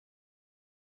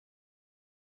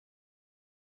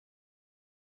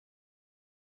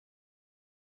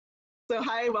So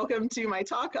hi, welcome to my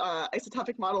talk,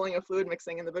 Isotopic Modeling of Fluid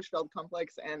Mixing in the Bushveld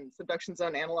Complex and Subduction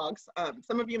Zone Analogs.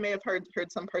 Some of you may have heard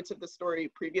some parts of the story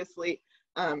previously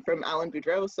from Alan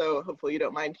Boudreau, so hopefully you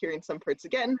don't mind hearing some parts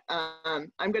again.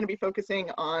 I'm going to be focusing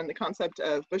on the concept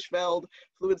of Bushveld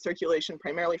fluid circulation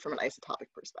primarily from an isotopic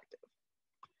perspective.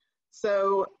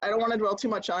 So I don't want to dwell too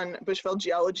much on Bushveld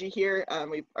geology here.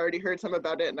 We've already heard some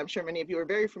about it, and I'm sure many of you are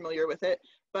very familiar with it.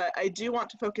 But I do want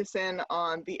to focus in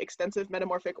on the extensive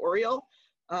metamorphic aureole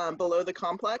below the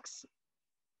complex.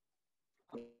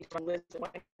 There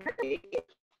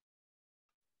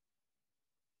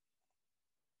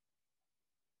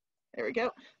we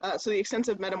go. So the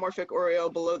extensive metamorphic aureole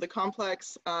below the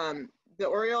complex. The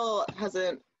aureole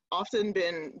hasn't often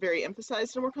been very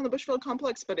emphasized in work on the Bushveld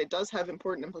complex, but it does have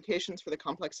important implications for the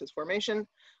complex's formation.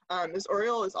 This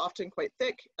aureole is often quite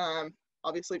thick,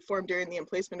 obviously formed during the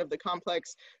emplacement of the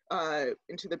complex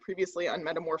into the previously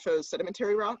unmetamorphosed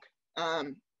sedimentary rock.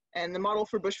 And the model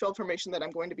for Bushveld formation that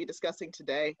I'm going to be discussing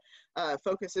today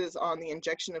focuses on the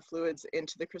injection of fluids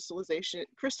into the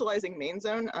crystallizing main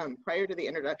zone prior to the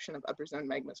introduction of upper zone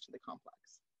magmas to the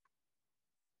complex.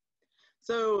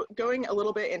 So going a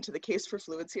little bit into the case for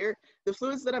fluids here, the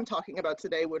fluids that I'm talking about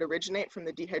today would originate from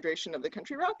the dehydration of the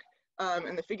country rock.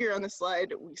 In the figure on the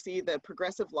slide, we see the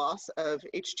progressive loss of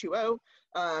H2O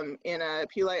in a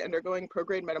peelite undergoing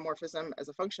prograde metamorphism as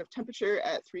a function of temperature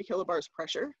at 3 kilobars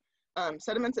pressure.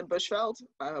 Sediments at Bushveld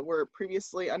were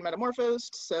previously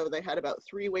unmetamorphosed, so they had about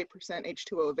 3 weight percent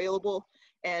H2O available.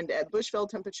 And at Bushveld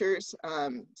temperatures,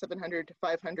 700 to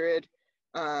 500,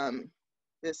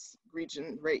 this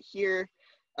region right here,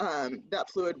 that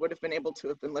fluid would have been able to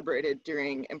have been liberated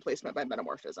during emplacement by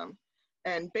metamorphism.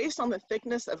 And based on the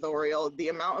thickness of the aureole, the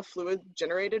amount of fluid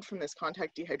generated from this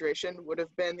contact dehydration would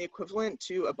have been the equivalent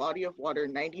to a body of water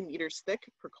 90 meters thick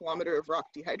per kilometer of rock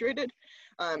dehydrated.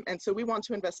 And so we want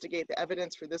to investigate the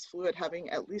evidence for this fluid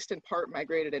having at least in part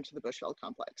migrated into the Bushveld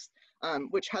complex,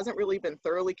 which hasn't really been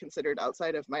thoroughly considered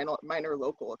outside of minor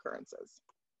local occurrences.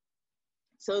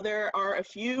 So there are a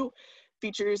few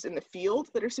features in the field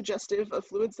that are suggestive of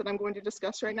fluids that I'm going to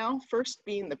discuss right now. First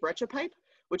being the breccia pipe,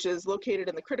 which is located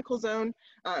in the critical zone.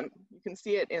 You can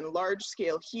see it in large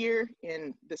scale here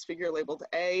in this figure labeled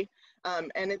A,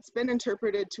 and it's been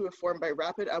interpreted to have formed by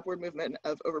rapid upward movement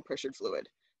of overpressured fluid.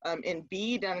 In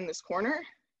B, down in this corner,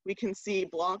 we can see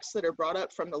blocks that are brought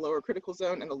up from the lower critical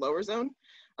zone and the lower zone.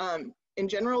 In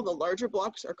general, the larger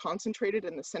blocks are concentrated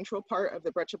in the central part of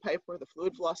the breccia pipe where the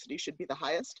fluid velocity should be the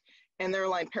highest, and they're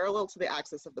aligned parallel to the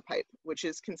axis of the pipe, which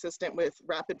is consistent with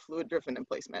rapid fluid-driven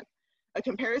emplacement. A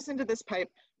comparison to this pipe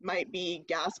might be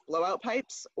gas blowout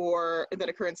pipes or that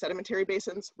occur in sedimentary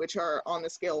basins, which are on the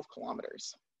scale of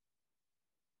kilometers.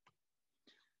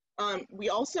 We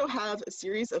also have a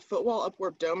series of footwall,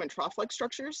 upwarp dome, and trough-like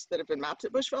structures that have been mapped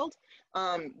at Bushveld.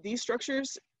 These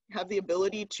structures have the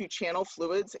ability to channel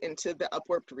fluids into the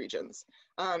upwarped regions.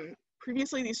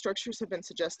 Previously, these structures have been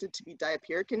suggested to be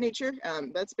diapiric in nature.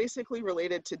 That's basically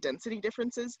related to density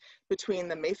differences between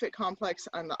the mafic complex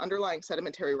and the underlying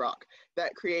sedimentary rock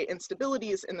that create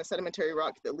instabilities in the sedimentary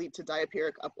rock that lead to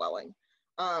diapiric upwelling.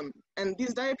 And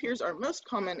these diapirs are most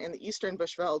common in the eastern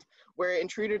Bushveld, where it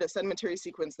intruded a sedimentary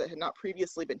sequence that had not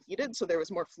previously been heated, so there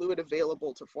was more fluid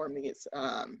available to form these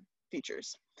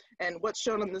features. And what's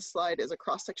shown on this slide is a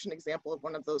cross-section example of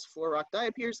one of those floor rock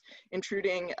diapirs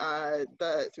intruding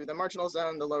through the marginal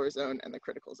zone, the lower zone, and the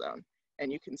critical zone.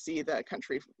 And you can see the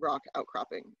country rock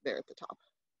outcropping there at the top.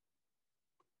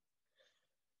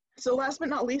 So last but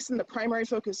not least, and the primary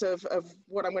focus of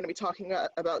what I'm going to be talking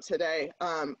about today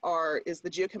is the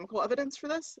geochemical evidence for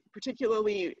this,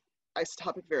 particularly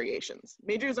isotopic variations.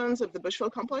 Major zones of the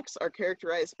Bushveld complex are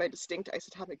characterized by distinct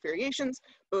isotopic variations,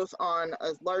 both on a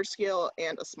large scale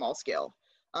and a small scale.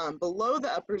 Below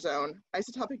the upper zone,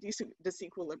 isotopic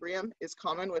disequilibrium is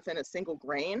common within a single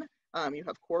grain. You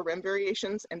have core rim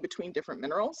variations and between different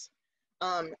minerals.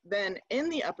 Then in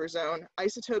the upper zone,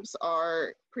 isotopes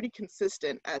are pretty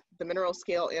consistent at the mineral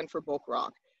scale and for bulk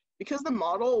rock. Because the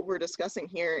model we're discussing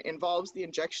here involves the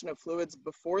injection of fluids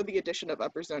before the addition of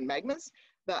upper zone magmas,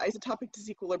 the isotopic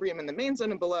disequilibrium in the main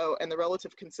zone and below and the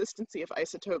relative consistency of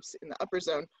isotopes in the upper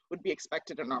zone would be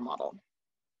expected in our model.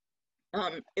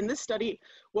 In this study,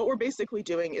 what we're basically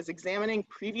doing is examining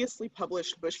previously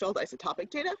published Bushveld isotopic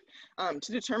data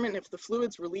to determine if the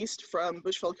fluids released from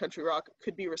Bushveld country rock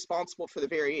could be responsible for the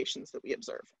variations that we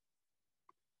observe.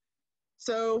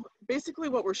 So basically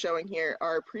what we're showing here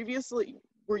are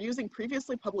we're using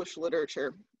previously published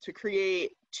literature to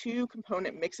create 2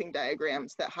 component mixing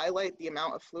diagrams that highlight the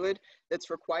amount of fluid that's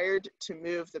required to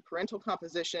move the parental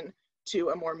composition to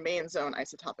a more main zone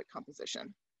isotopic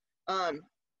composition.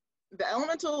 The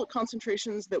elemental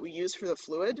concentrations that we use for the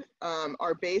fluid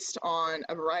are based on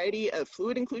a variety of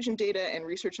fluid inclusion data and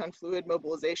research on fluid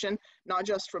mobilization, not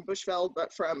just from Bushveld,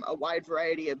 but from a wide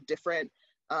variety of different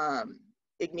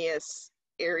igneous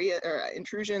area or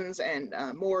intrusions and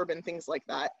morb and things like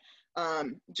that,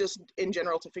 just in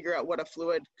general to figure out what a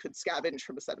fluid could scavenge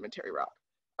from a sedimentary rock.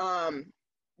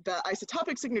 The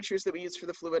isotopic signatures that we use for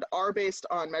the fluid are based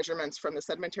on measurements from the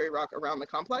sedimentary rock around the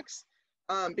complex.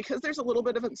 Because there's a little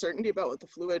bit of uncertainty about what the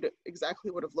fluid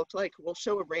exactly would have looked like, we'll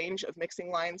show a range of mixing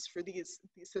lines for these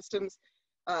systems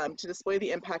to display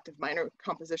the impact of minor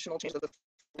compositional changes of the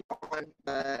fluid on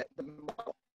the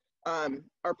model.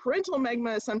 Our parental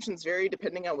magma assumptions vary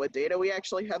depending on what data we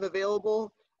actually have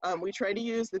available. We try to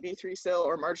use the B3 sill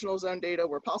or marginal zone data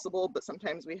where possible, but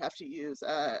sometimes we have to use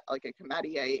like a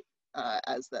komatiite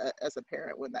as a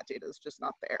parent when that data is just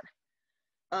not there.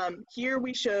 Here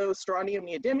we show strontium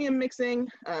neodymium mixing.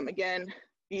 Again,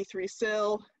 B3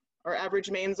 sill, our average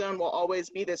main zone will always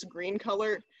be this green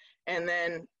color, and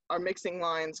then our mixing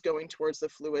lines going towards the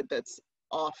fluid that's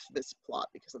off this plot,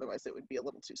 because otherwise it would be a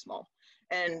little too small.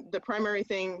 And the primary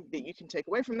thing that you can take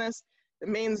away from this, the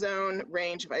main zone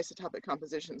range of isotopic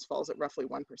compositions falls at roughly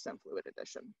 1% fluid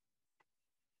addition.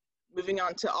 Moving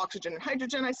on to oxygen and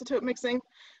hydrogen isotope mixing.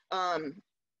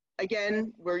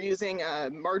 Again, we're using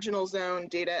marginal zone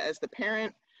data as the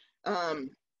parent. And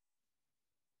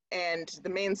the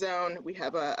main zone, we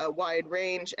have a wide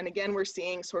range. And again, we're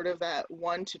seeing sort of that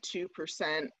 1 to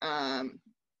 2%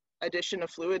 addition of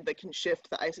fluid that can shift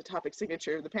the isotopic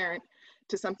signature of the parent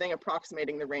to something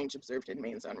approximating the range observed in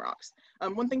main zone rocks.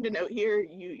 One thing to note here,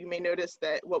 you may notice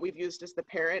that what we've used as the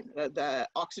parent, the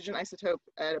oxygen isotope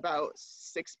at about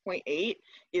 6.8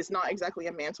 is not exactly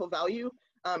a mantle value.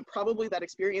 Probably that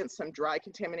experienced some dry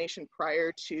contamination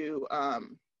prior to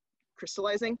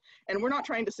crystallizing. And we're not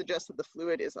trying to suggest that the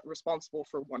fluid is responsible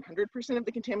for 100% of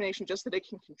the contamination, just that it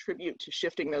can contribute to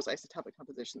shifting those isotopic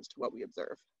compositions to what we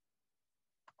observe.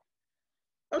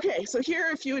 Okay, so here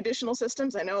are a few additional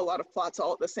systems. I know a lot of plots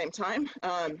all at the same time.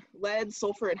 Lead,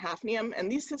 sulfur, and hafnium, and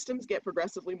these systems get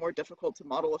progressively more difficult to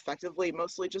model effectively,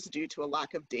 mostly just due to a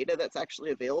lack of data that's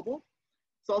actually available.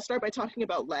 So I'll start by talking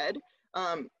about lead.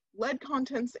 Lead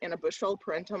contents in a Bushveld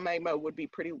parental magma would be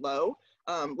pretty low.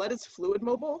 Lead is fluid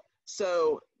mobile,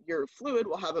 so your fluid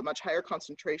will have a much higher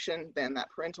concentration than that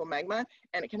parental magma,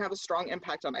 and it can have a strong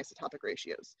impact on isotopic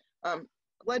ratios.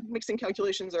 Lead mixing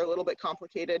calculations are a little bit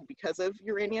complicated because of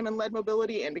uranium and lead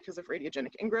mobility and because of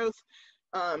radiogenic ingrowth.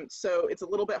 So it's a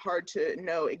little bit hard to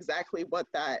know exactly what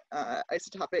that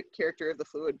isotopic character of the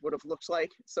fluid would have looked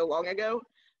like so long ago.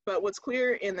 But what's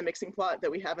clear in the mixing plot that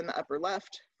we have in the upper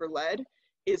left for lead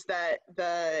is that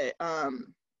the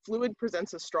fluid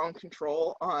presents a strong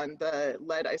control on the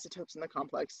lead isotopes in the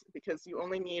complex because you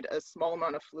only need a small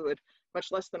amount of fluid,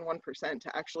 much less than 1%,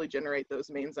 to actually generate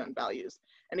those main zone values.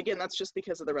 And again, that's just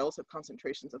because of the relative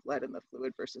concentrations of lead in the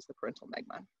fluid versus the parental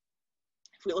magma.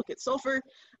 If we look at sulfur,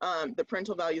 the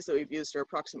parental values that we've used are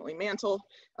approximately mantle.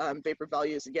 Vapor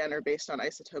values, again, are based on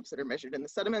isotopes that are measured in the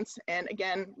sediments. And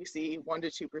again, we see 1 to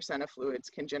 2% of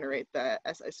fluids can generate the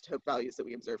S isotope values that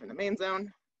we observe in the main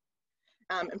zone.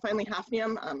 And finally,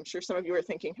 hafnium. I'm sure some of you are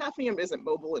thinking hafnium isn't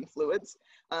mobile in fluids.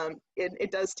 It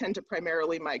does tend to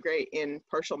primarily migrate in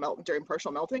during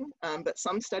partial melting, but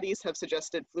some studies have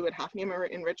suggested fluid hafnium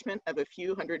enrichment of a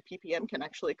few hundred ppm can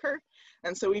actually occur.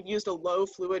 And so we've used a low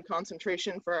fluid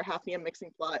concentration for our hafnium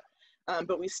mixing plot,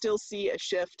 but we still see a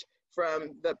shift from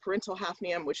the parental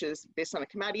hafnium, which is based on a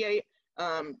komatiite,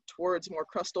 towards more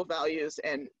crustal values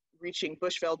and reaching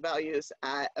Bushveld values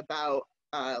at about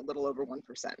a little over 1%.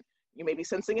 You may be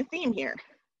sensing a theme here.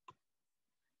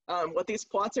 What these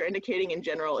plots are indicating in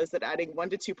general is that adding 1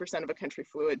 to 2% of a country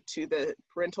fluid to the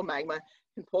parental magma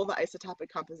can pull the isotopic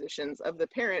compositions of the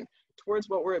parent towards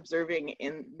what we're observing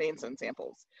in main zone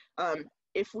samples.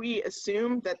 If we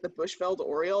assume that the Bushveld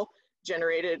Oriole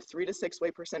generated 3 to 6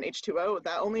 weight percent H2O,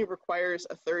 that only requires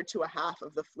 1/3 to 1/2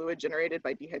 of the fluid generated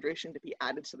by dehydration to be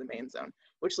added to the main zone,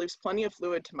 which leaves plenty of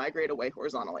fluid to migrate away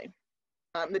horizontally.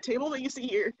 The table that you see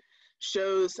here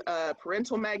shows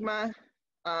parental magma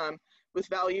with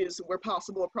values where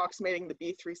possible approximating the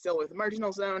B3 sill or the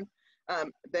marginal zone,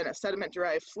 then a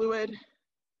sediment-derived fluid,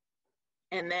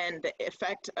 and then the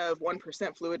effect of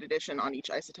 1% fluid addition on each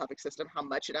isotopic system, how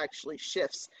much it actually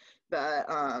shifts the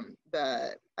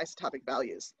isotopic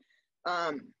values.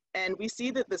 And we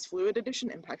see that this fluid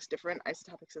addition impacts different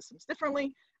isotopic systems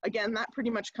differently. Again, that pretty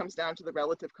much comes down to the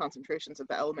relative concentrations of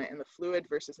the element in the fluid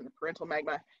versus in the parental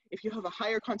magma. If you have a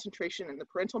higher concentration in the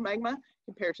parental magma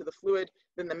compared to the fluid,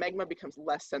 then the magma becomes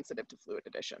less sensitive to fluid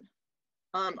addition.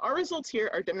 Our results here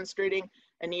are demonstrating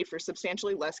a need for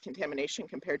substantially less contamination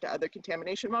compared to other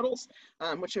contamination models,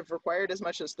 which have required as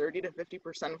much as 30 to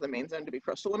 50% of the main zone to be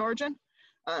crustal in origin.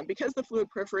 Because the fluid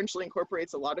preferentially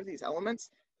incorporates a lot of these elements,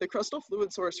 the crustal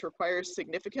fluid source requires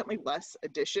significantly less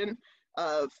addition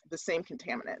of the same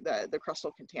contaminant, the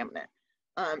crustal contaminant.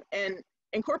 And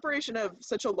incorporation of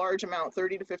such a large amount,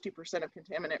 30 to 50% of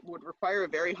contaminant, would require a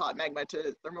very hot magma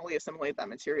to thermally assimilate that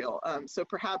material. So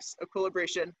perhaps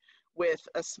equilibration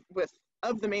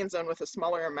of the main zone with a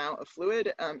smaller amount of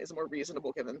fluid is more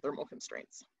reasonable given thermal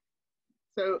constraints.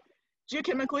 So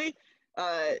geochemically,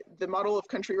 the model of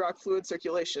country rock fluid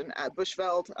circulation at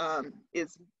Bushveld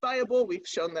is viable. We've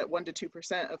shown that 1 to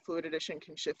 2% of fluid addition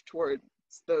can shift towards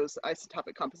those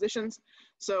isotopic compositions.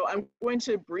 So I'm going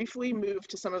to briefly move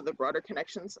to some of the broader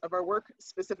connections of our work,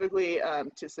 specifically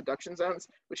to subduction zones,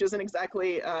 which isn't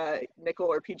exactly nickel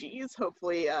or PGEs.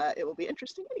 Hopefully it will be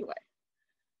interesting anyway.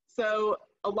 So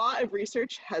a lot of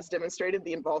research has demonstrated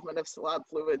the involvement of slab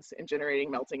fluids in generating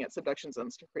melting at subduction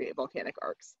zones to create volcanic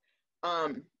arcs.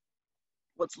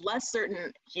 What's less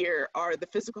certain here are the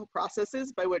physical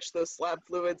processes by which those slab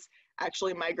fluids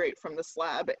actually migrate from the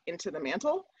slab into the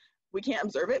mantle. We can't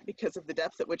observe it because of the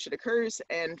depth at which it occurs,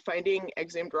 and finding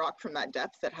exhumed rock from that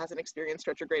depth that hasn't experienced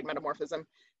retrograde metamorphism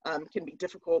can be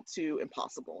difficult to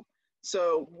impossible.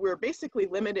 So we're basically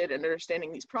limited in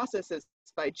understanding these processes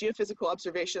by geophysical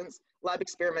observations, lab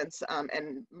experiments,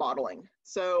 and modeling.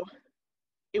 So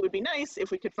it would be nice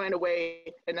if we could find a way,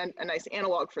 a nice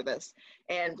analog for this.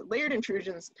 And layered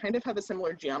intrusions kind of have a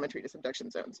similar geometry to subduction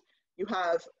zones. You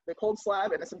have the cold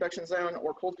slab in a subduction zone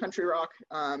or cold country rock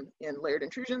in layered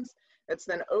intrusions. It's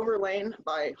then overlain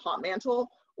by hot mantle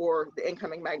or the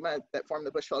incoming magma that form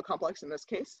the Bushveld complex in this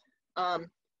case.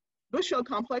 Bushveld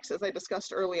complex, as I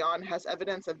discussed early on, has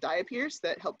evidence of diapirs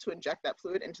that help to inject that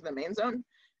fluid into the main zone.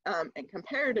 And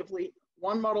comparatively,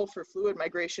 one model for fluid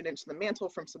migration into the mantle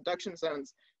from subduction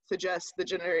zones suggests the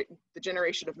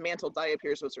generation of mantle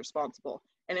diapirs was responsible.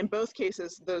 And in both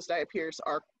cases, those diapirs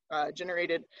are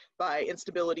generated by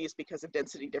instabilities because of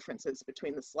density differences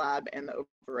between the slab and the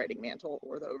overriding mantle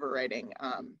or the overriding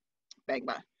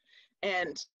magma.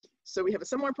 And so we have a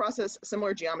similar process,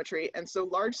 similar geometry, and so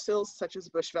large sills such as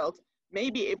Bushveld may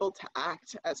be able to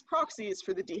act as proxies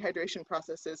for the dehydration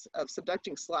processes of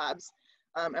subducting slabs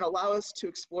and allow us to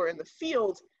explore in the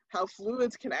field how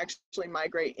fluids can actually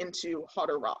migrate into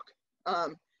hotter rock.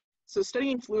 So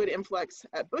studying fluid influx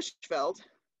at Bushveld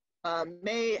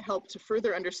may help to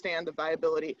further understand the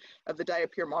viability of the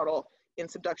diapir model in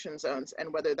subduction zones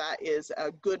and whether that is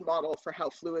a good model for how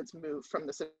fluids move from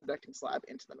the subducting slab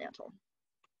into the mantle.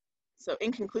 So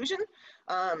in conclusion,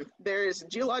 there is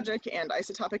geologic and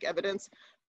isotopic evidence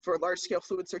for large-scale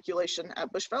fluid circulation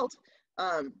at Bushveld.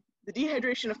 The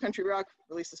dehydration of country rock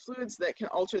releases fluids that can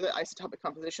alter the isotopic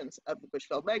compositions of the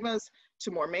Bushveld magmas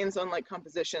to more main zone-like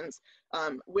compositions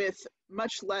with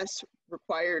much less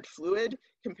required fluid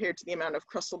compared to the amount of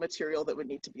crustal material that would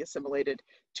need to be assimilated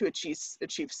to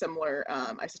achieve similar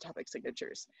isotopic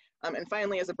signatures. And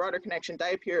finally, as a broader connection,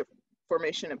 diapir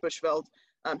formation at Bushveld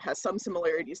has some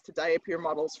similarities to diapir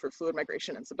models for fluid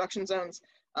migration in subduction zones,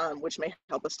 which may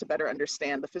help us to better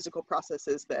understand the physical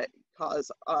processes that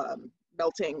cause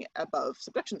melting above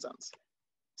subduction zones.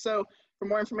 So for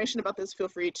more information about this, feel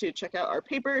free to check out our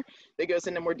paper that goes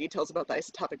into more details about the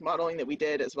isotopic modeling that we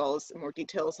did, as well as more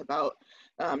details about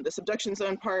the subduction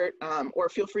zone part, or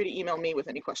feel free to email me with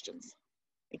any questions.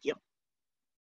 Thank you.